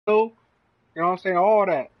You know what I'm saying? All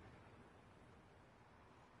that.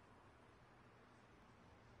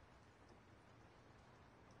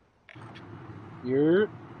 You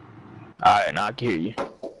Alright, now I can hear you.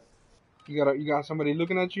 you got somebody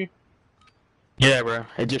looking at you? Yeah, bro.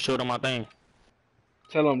 It just showed on my thing.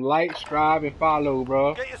 Tell them like, strive, and follow,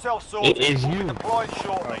 bro. Get yourself It sorted. is We'll be you. deployed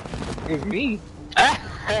shortly. Oh, it's me.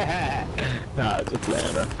 Nah, it's just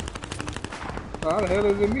playing, bro. How the hell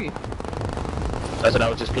is it me? That's what I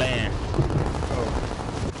was just playing.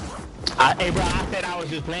 Oh, Hey, bro, I said I was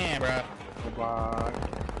just playing, bro. goodbye.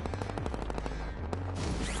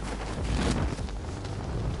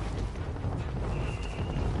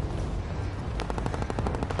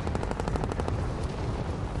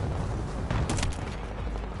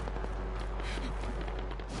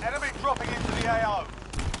 Enemy dropping into the AO.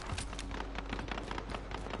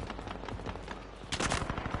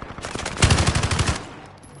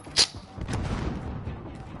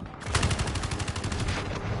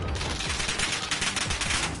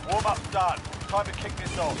 Warm-up's done. Time to kick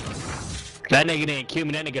this off. That nigga didn't kill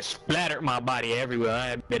me. That nigga splattered my body everywhere.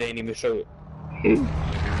 I bet I ain't even show it.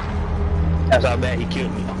 That's how bad he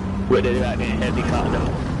killed me. With the goddamn helicopter.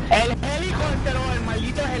 El helicóptero, el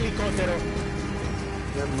maldito helicóptero.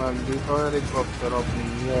 El maldito helicóptero,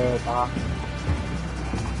 mierda.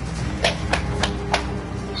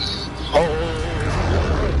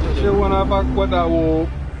 Oh. Shit went up, I quit that whoop.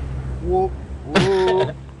 Whoop,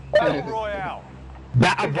 whoop. Battle Royale.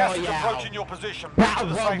 Battle The gas is Royale. approaching your position. Move Battle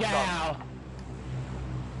to the safe Royale. zone.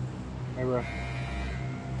 Hey, bro.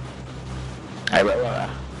 Hey, bro.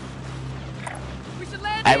 We should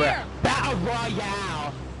land Hey, bro. here. Battle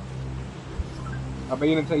Royale. I bet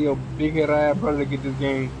you didn't tell your big head ass brother to get this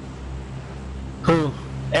game. Who?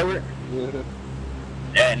 Edward? Yeah.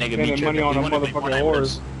 That nigga be Spending money tripping. on He a wanna make one motherfucking night with us.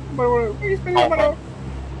 horse. But what you spending money on?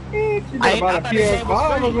 Bitch, you better buy I the thought the game was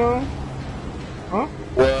PS5 or free. something. Huh?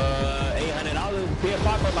 $800.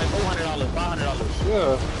 PS5 was like $400, $500.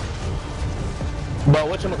 Yeah. But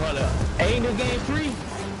whatchamacallit? Ain't this game free?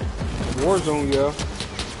 Warzone, yeah.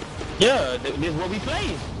 Yeah, this is what we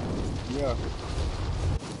play. Yeah.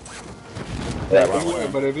 Yeah,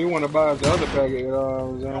 right. But if you want to buy the other packet, you know what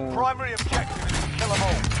I'm Your saying? primary objective is to kill them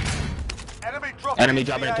all. Enemy Enemy dropping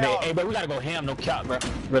into in the today. AO. Hey, bro, we gotta go ham, no cap, bro.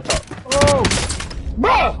 Real talk. Oh!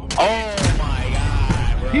 Bro! Oh my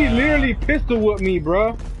god, bro. He literally pistol whipped me,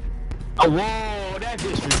 bro. Oh, whoa, that's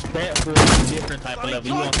disrespectful. Different type of level.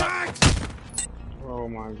 You on top? Oh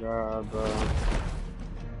my god, bro.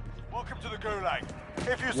 Welcome to the Gulag.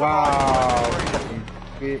 If you survive, Wow. you're free. Fucking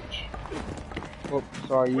bitch. Oh,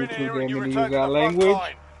 sorry, Win YouTube here and didn't you mean to return use to that the front language.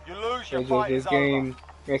 line. You lose, your It's just fight this is game.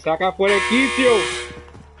 over. Me saca fuera el quicio.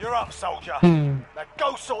 You're up, soldier. Hmm. Now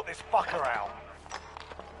go sort this fucker out.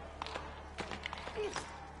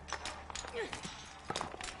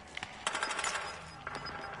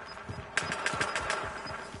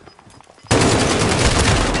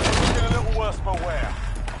 Looking a little worse for wear.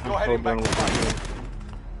 You're I'm so heading done back to with base. this.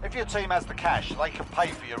 If your team has the cash, they can pay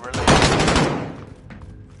for your release.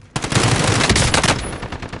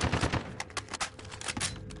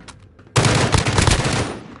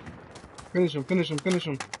 Finish him, finish him, finish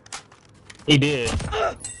him. He did.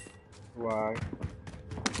 Why?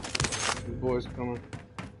 This boy's coming.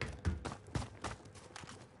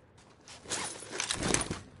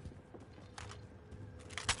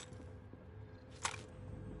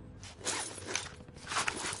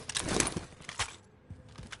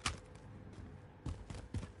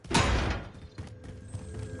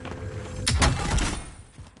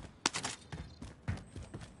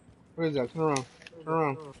 What is that? Turn around. Turn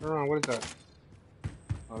around. Turn around. What is that?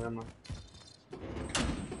 Oh, never mind.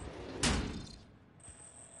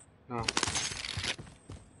 No.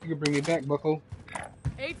 You can bring me back, bucko.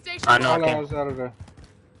 Aid station I know I All can. ass out of there.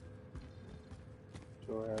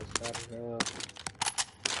 Your ass out of there.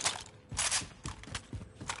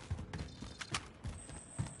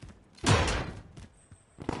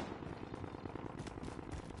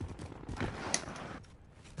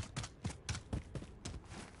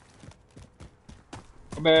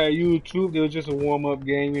 Bad YouTube, it was just a warm-up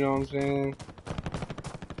game, you know what I'm saying?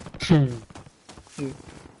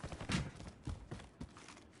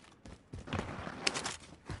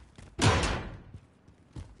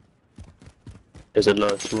 There's a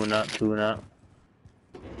little tune up.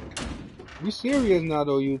 We serious now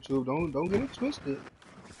though, YouTube. Don't get it twisted.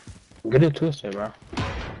 Get it twisted, bro.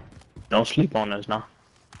 Don't sleep on us now.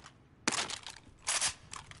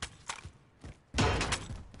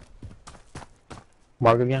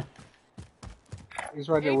 Mark again. It's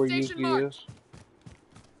right there Aid where station usually marked. is.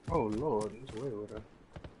 Oh lord, it's way over there.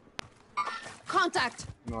 contact.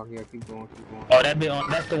 No, yeah, keep going, keep going. Oh,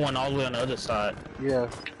 that's the one all the way on the other side. Yeah,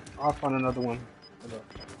 I'll find another one. Hold up.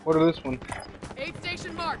 Go to this one. Aid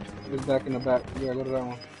station marked. It's back in the back. Yeah, go to that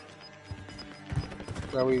one.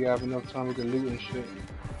 That way you have enough time we can loot and shit.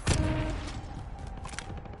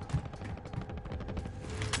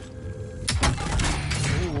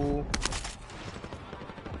 Ooh.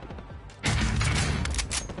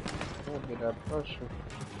 Look at that pressure.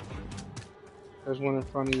 There's one in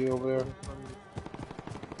front of you over there. In front of you.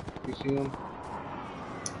 You see him?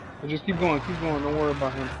 But just keep going, don't worry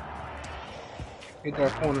about him. Hit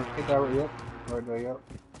that corner, hit that right, yep. Right there, yep.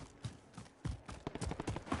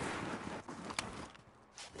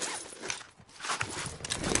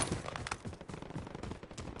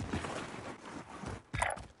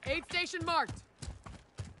 Aid station marked.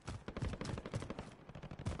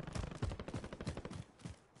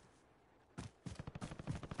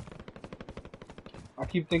 I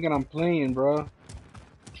keep thinking I'm playing, bro.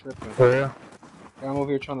 Tripping. For real? I'm over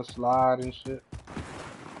here trying to slide and shit.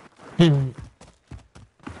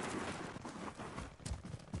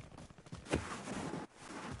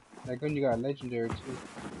 That gun you got legendary too.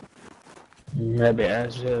 Maybe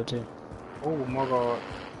as well too. Oh my god.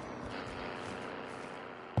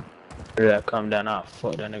 Yeah, come down, I'll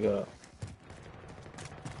fuck that nigga up.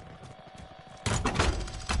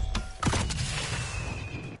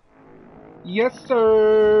 Yes,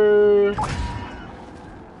 sir.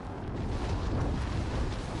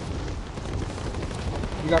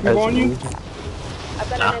 You got people on you? I've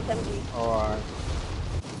got an SMG. Alright.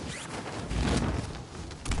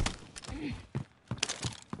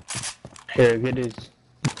 Here, get his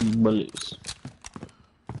bullets.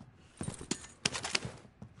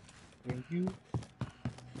 Thank you.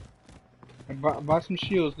 Hey, buy some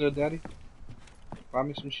shields, little daddy. Buy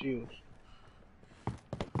me some shields.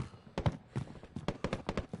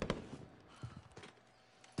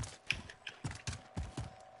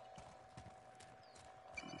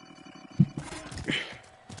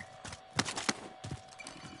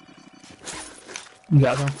 You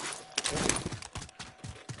got some?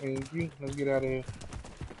 Thank you. Let's get out of here.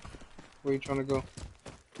 Where you trying to go?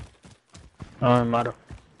 Don't matter.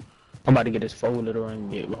 I'm about to get this folder and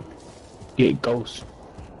get Ghost.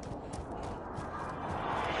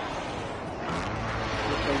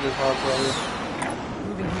 Let's take this house right here.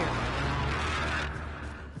 Moving here.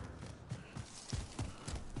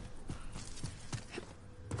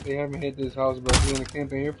 They haven't hit this house, bro. You wanna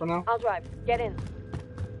camp in here for now? I'll drive. Get in.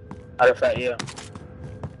 Matter of fact, yeah.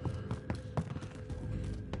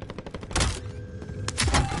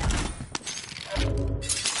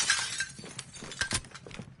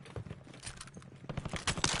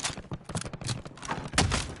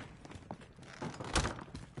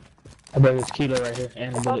 I bet it's Kilo right here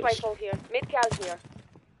and the Assault bullets. rifle here. Mid-cal here.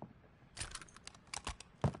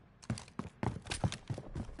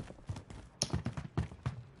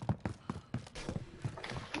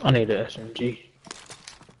 I need an SMG.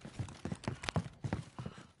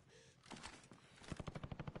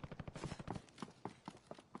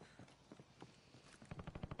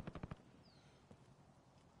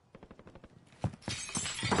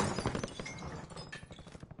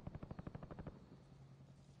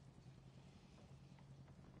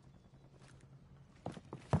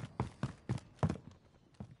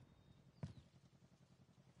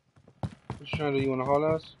 What you trying to do? You wanna haul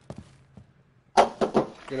us?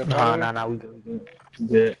 Get up out of here? Nah, we good. We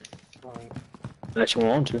good. Alright. Unless you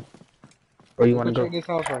want to. Where you want to Go go? check this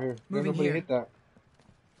house right here. Moving Everybody here. hit that.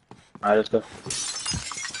 Alright, let's go.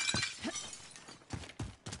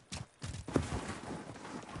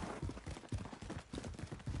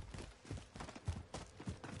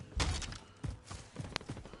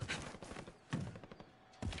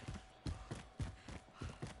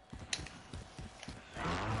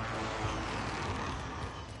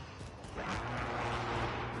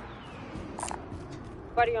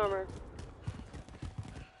 Body armor.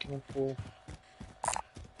 Oh, cool.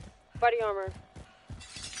 Body armor.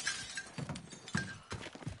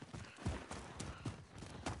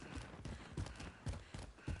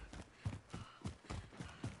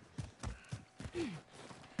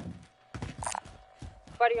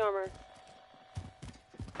 Body armor.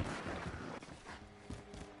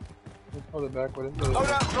 Let's hold it back with it. Load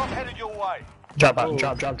out drop headed your way. Drop out, Oh.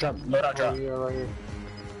 drop. Load out, drop. Oh, yeah, right here.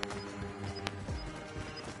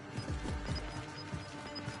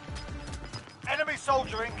 Enemy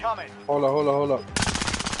soldier incoming. Hold up.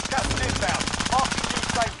 Gas inbound. Marking new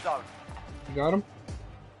safe zone. You got him?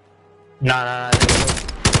 Nah.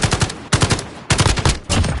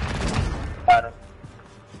 Got him.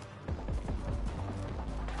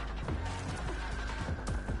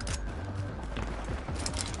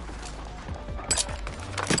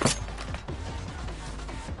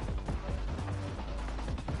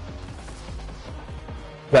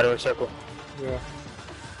 Battery circle. Yeah.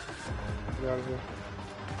 Get out of here.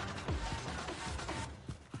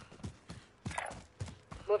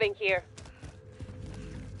 Moving here.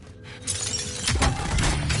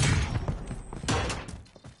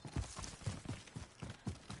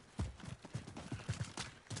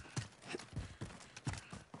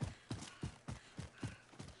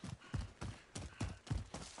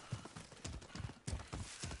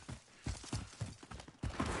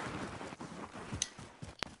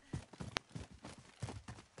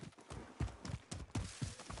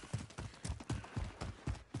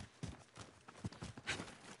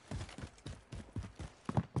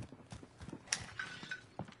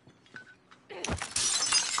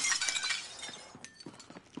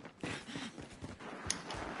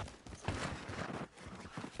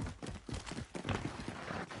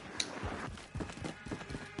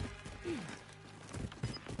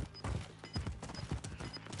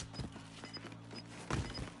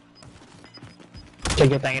 Check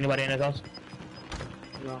your thing. Anybody in this house?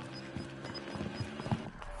 No.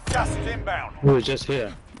 Gas is inbound. We was just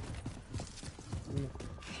here.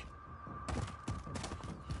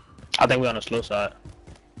 I think we're on the slow side.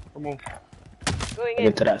 Come on. Going Get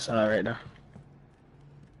in. to that side right now.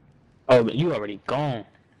 Oh, but you already gone.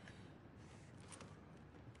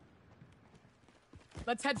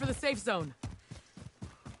 Let's head for the safe zone.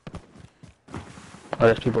 Oh,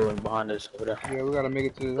 there's people behind us over there. Yeah, we gotta make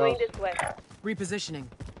it to the Going house. this way. Repositioning.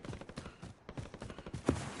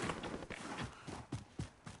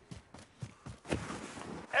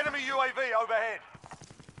 Enemy UAV overhead.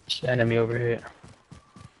 There's an enemy over here.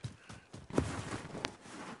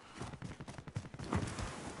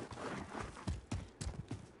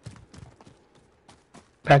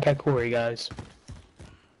 Back at Corey, guys.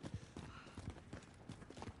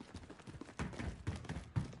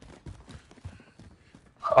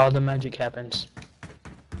 All the magic happens.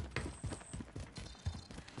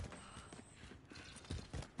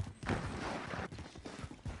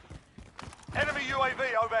 Enemy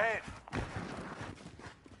UAV overhead.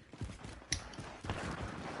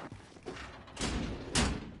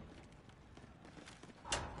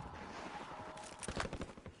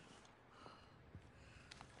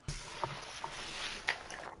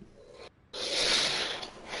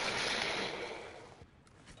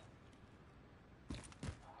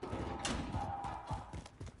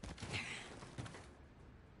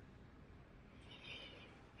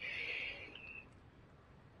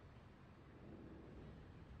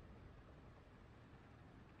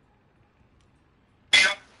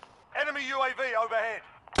 Enemy UAV overhead.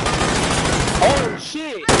 Oh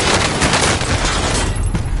shit!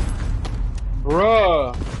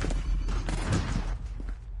 Bruh.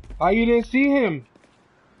 How you didn't see him?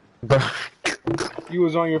 Bro, You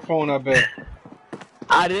was on your phone, I bet.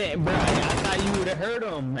 I didn't, bro. I thought you would have heard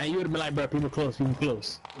him, and you would have been like, bro, people close, people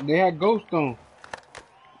close. They had ghost on.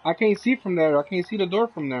 I can't see from there. I can't see the door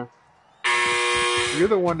from there. You're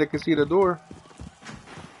the one that can see the door.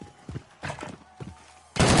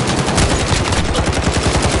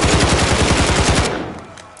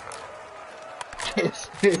 This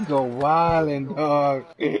nigga wildin', dog.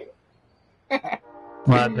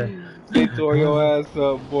 What happened? They tore your ass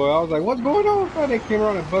up, boy. I was like, what's going on? Bro? They came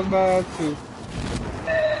around and buzzed my ass too.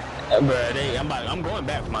 Bro, I'm going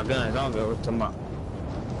back for my guns. I don't know what you're talking about.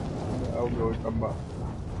 I don't know what you're talking about.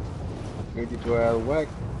 Gonna get your ass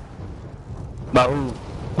whacked. By who?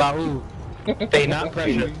 By who? They not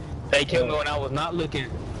pressure. They killed me when I was not looking.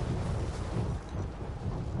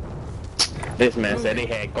 This man said they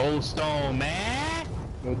had goldstone, man.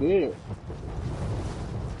 They did.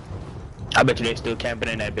 I bet you they still camping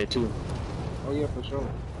in that bit too. Oh yeah, for sure.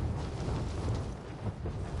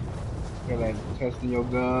 They're like testing your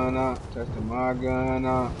gun out, testing my gun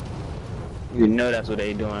out. You know that's what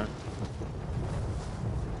they doing.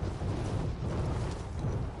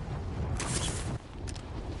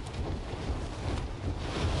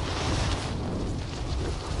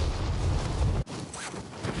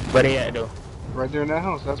 Where they at though? Right there in that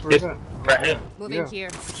house. That's where it's at. Right here. Moving Yeah. here.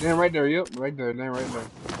 Then right there. Yep. Right there. Then right there.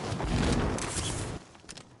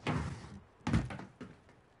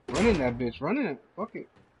 Running that bitch. Running it. Fuck it.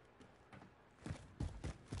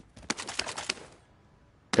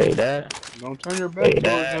 Say that. Don't turn your back Hey, towards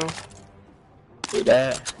Dad. them. Say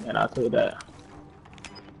that. And I'll say that.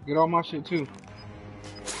 Get all my shit too.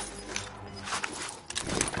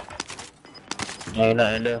 Ain't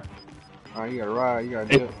nothing there. Alright, you gotta ride. You gotta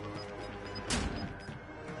dip.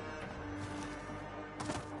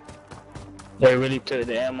 They really took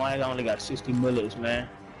the ammo. I only got 60 bullets, man.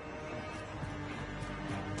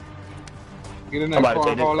 Get in I'm that about to car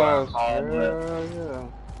take and this haul car ass. and haul Yeah, yeah.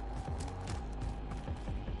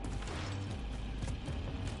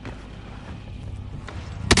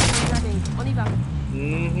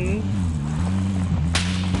 Mm-hmm.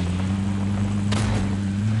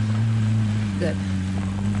 Good.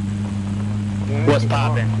 Yeah, What's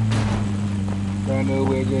poppin'? Brand new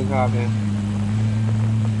wages hopping.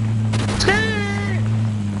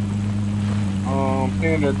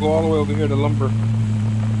 Sander, go all the way over here to lumber. Go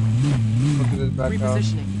to this back house.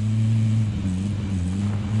 Repositioning.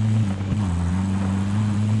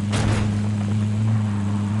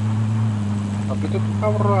 Papito, tu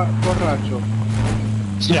borracho.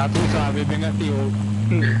 Ya tú sabes, bien activo.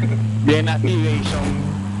 Bien activation.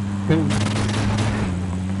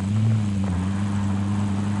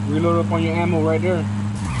 Reload up on your ammo right there.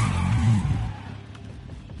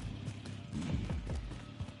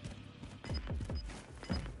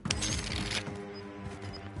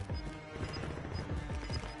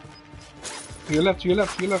 To your left, to your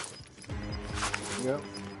left, to your left. Yep.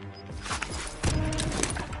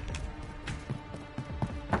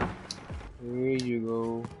 There you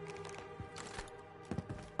go.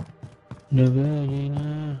 The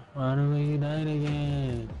Virgin, why do we die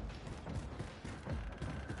again?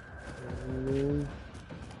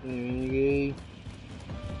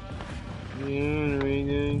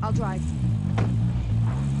 I'll drive.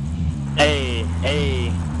 Hey, hey.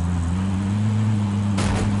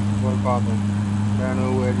 What poppin'? Brand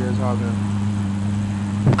new wages hopping.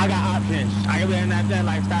 I got options. I can be in that there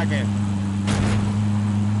like stocking.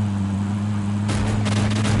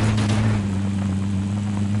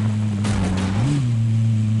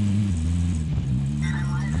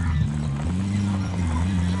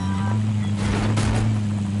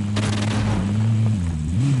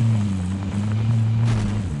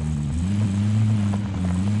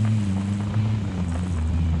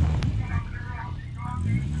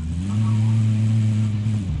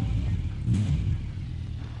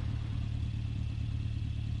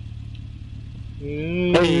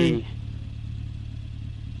 Hey.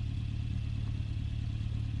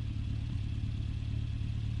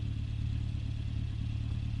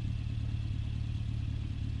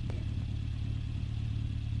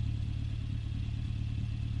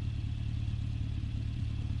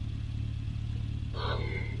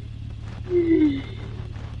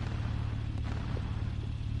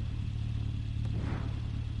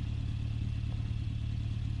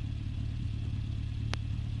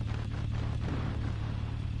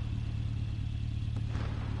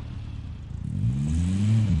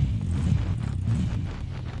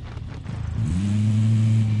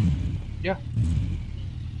 Yeah.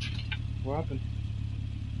 What happened?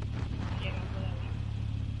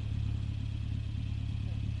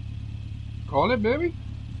 Call it, baby.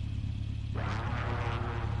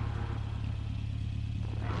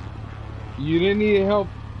 You didn't need help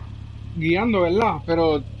guiando, ¿verdad?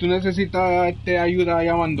 Pero tú necesitas ayuda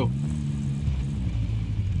llamando.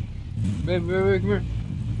 Ven, ven, ven, come here.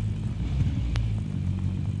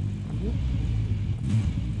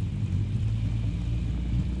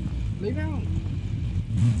 Lay down.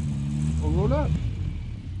 Or roll up.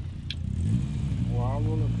 Or I'll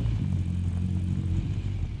roll up.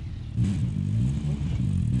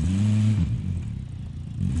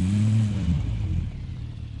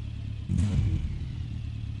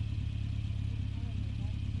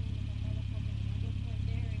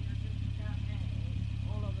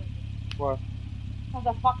 What? Has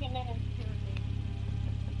a fucking name.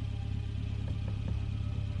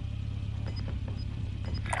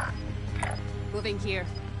 Moving here.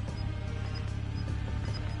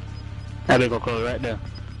 That big go close right there.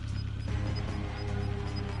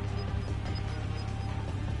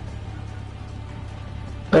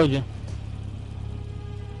 Told you.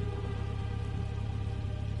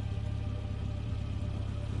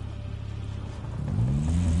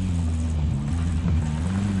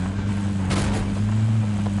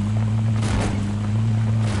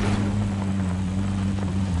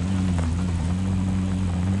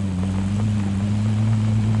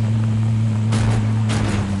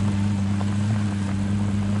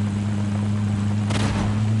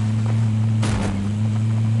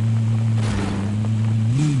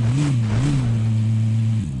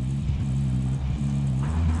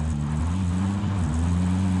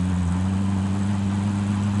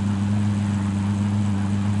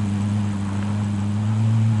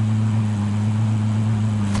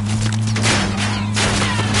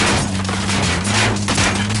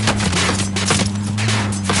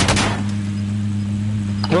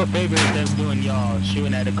 What favor is that doing y'all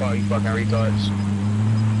shooting at the car, you fucking retards?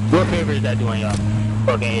 What favor is that doing y'all?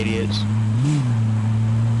 Fucking idiots.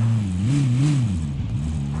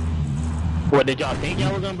 What, did y'all think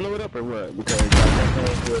y'all was gonna blow it up or what? Because y'all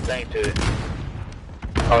definitely do a thing to it.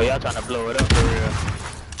 Oh, y'all trying to blow it up for real.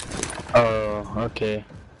 Oh, okay.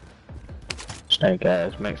 Snake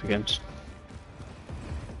ass Mexicans.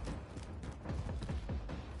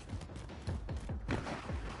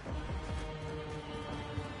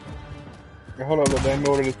 Hey, hold on, look, let me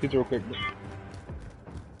order this pizza real quick.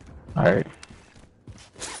 Alright.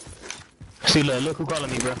 See, look who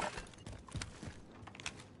calling me, bro.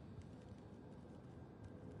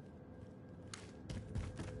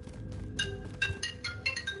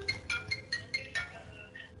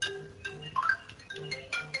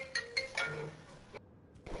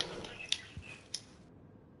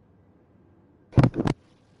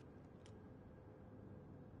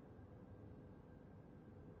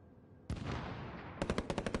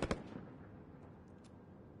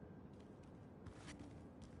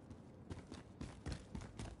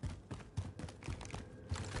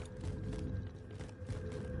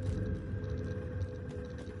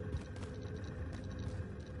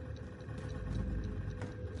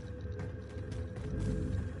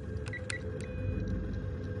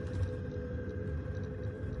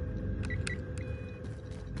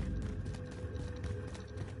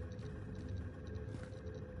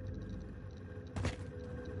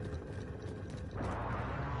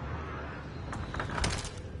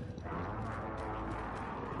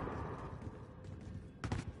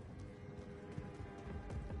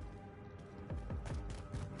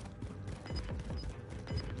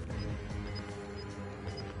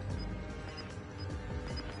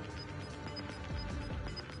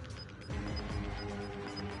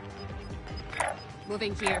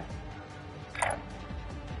 Moving here.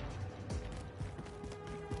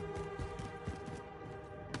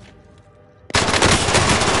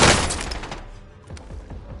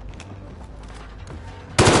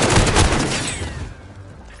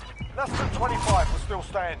 Less than 25 were still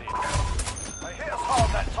standing. They hit us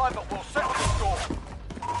hard that time, but we'll settle the score.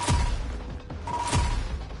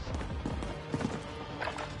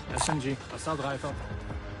 SMG, Assaultreifer.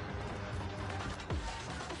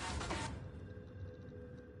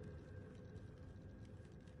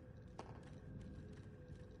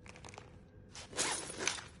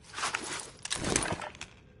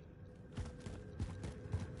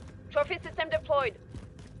 Trophy system deployed.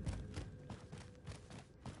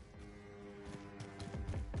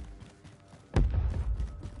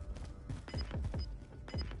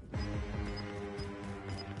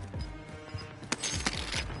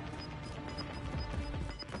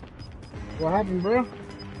 What happened, bro?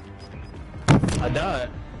 I died.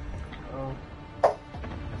 Oh,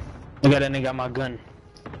 Look at that nigga got my gun.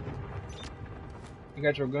 you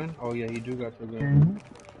got your gun? Oh yeah, you do got your gun.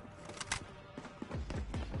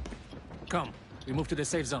 Come, we move to the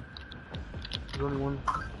safe zone. There's only one.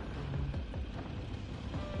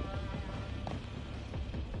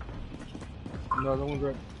 No, that one's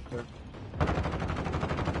right there.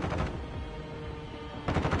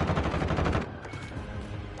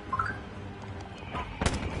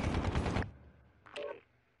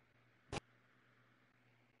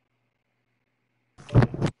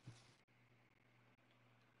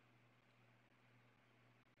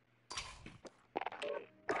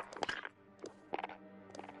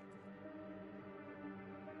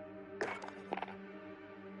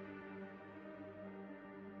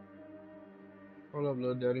 Hold up,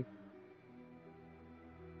 little daddy.